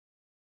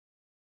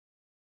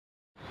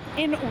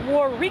in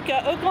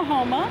Waurika,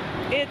 Oklahoma.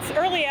 It's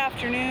early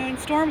afternoon.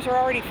 Storms are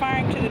already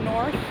firing to the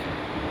north.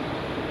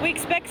 We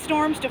expect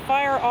storms to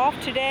fire off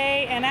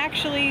today and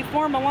actually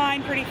form a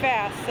line pretty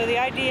fast. So the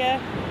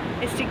idea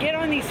is to get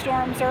on these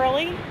storms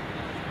early.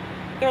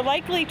 They're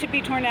likely to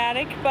be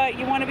tornadic, but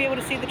you want to be able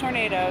to see the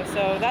tornado.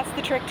 So that's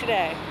the trick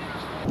today.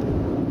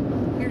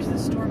 Here's the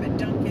storm at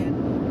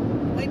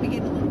Duncan. Might be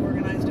getting a little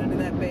organized under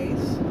that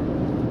base.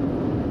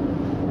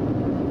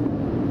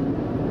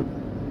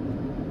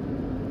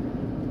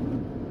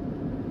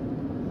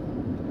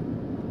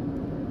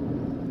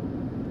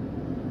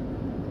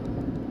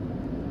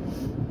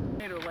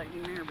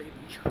 Lightning there, baby.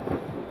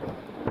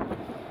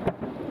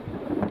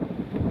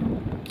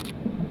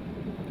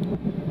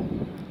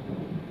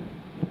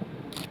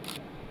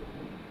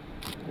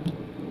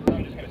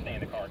 I'm just going to stay in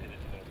the car because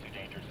it's a little too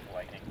dangerous for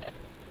lightning.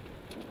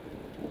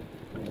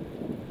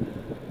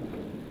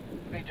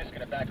 We're just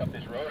going to back up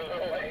this road a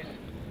little ways.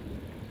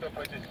 Still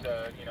puts us,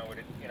 you know,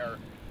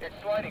 it's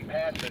sliding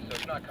past us, so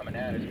it's not coming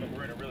at us, but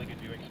we're in a really good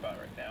viewing spot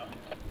right now.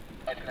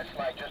 It's going to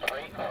slide just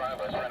right in front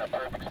of us. We're in a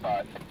perfect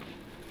spot.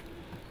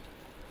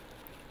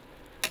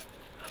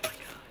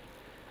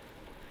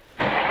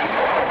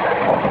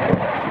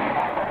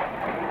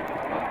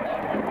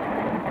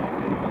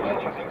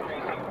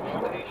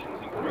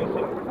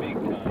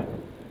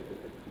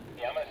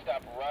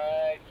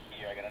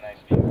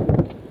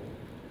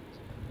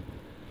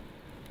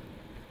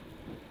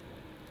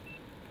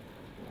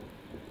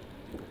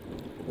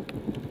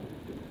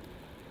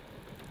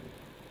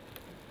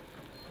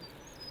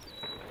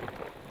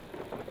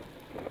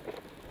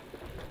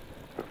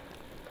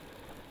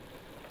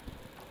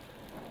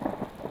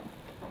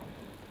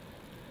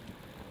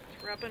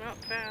 Wrapping up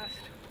fast.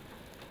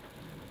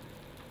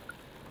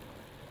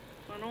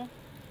 Funnel.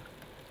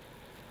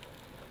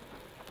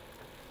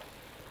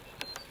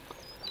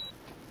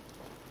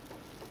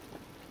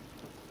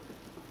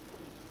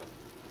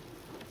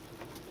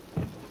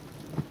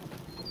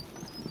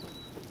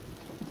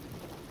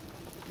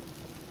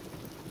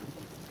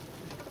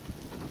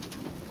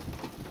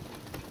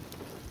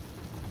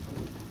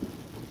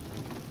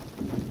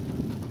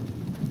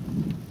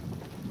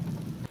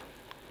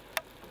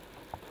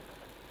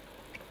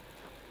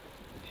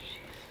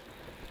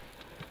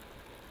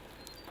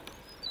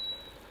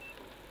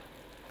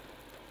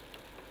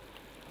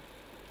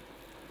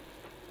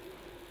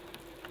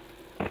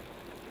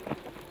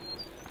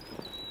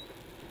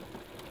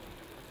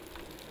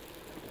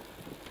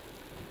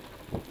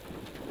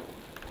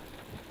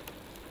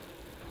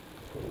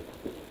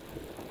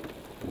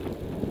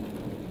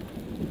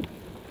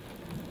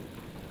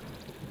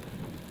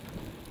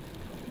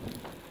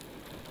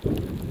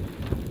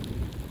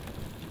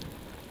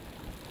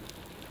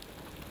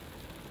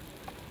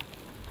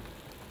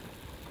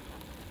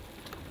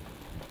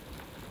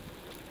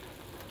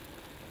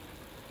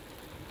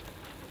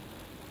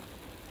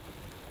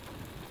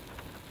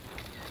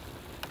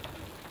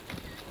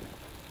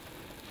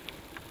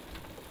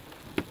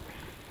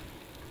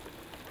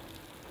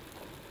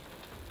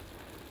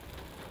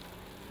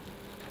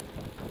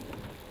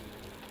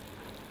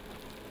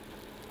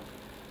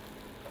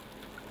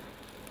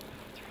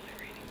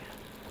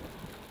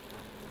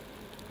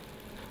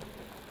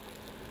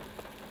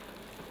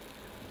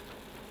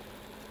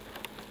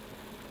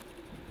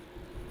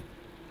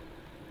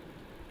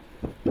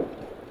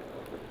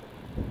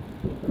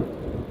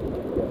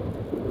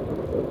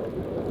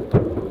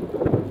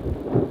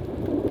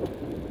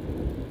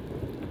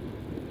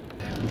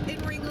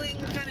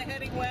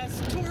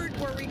 West toward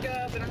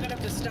Waurika, but I'm gonna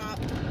have to stop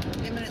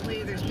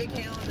imminently. There's big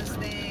hail on this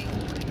thing.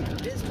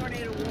 It is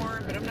tornado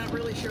warm, but I'm not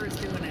really sure it's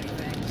doing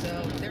anything.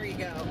 So there you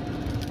go.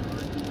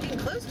 Getting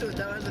close to it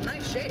though, it has a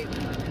nice shape.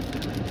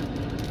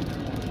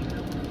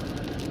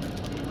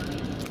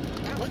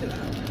 Yeah, look at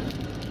that.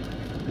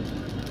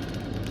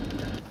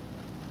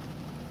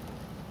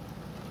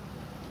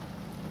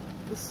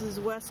 This is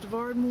west of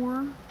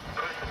Ardmore.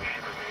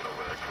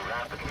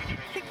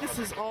 I think this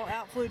is all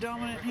outflow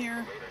dominant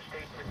here,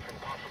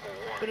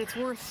 but it's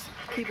worth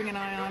keeping an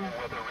eye on.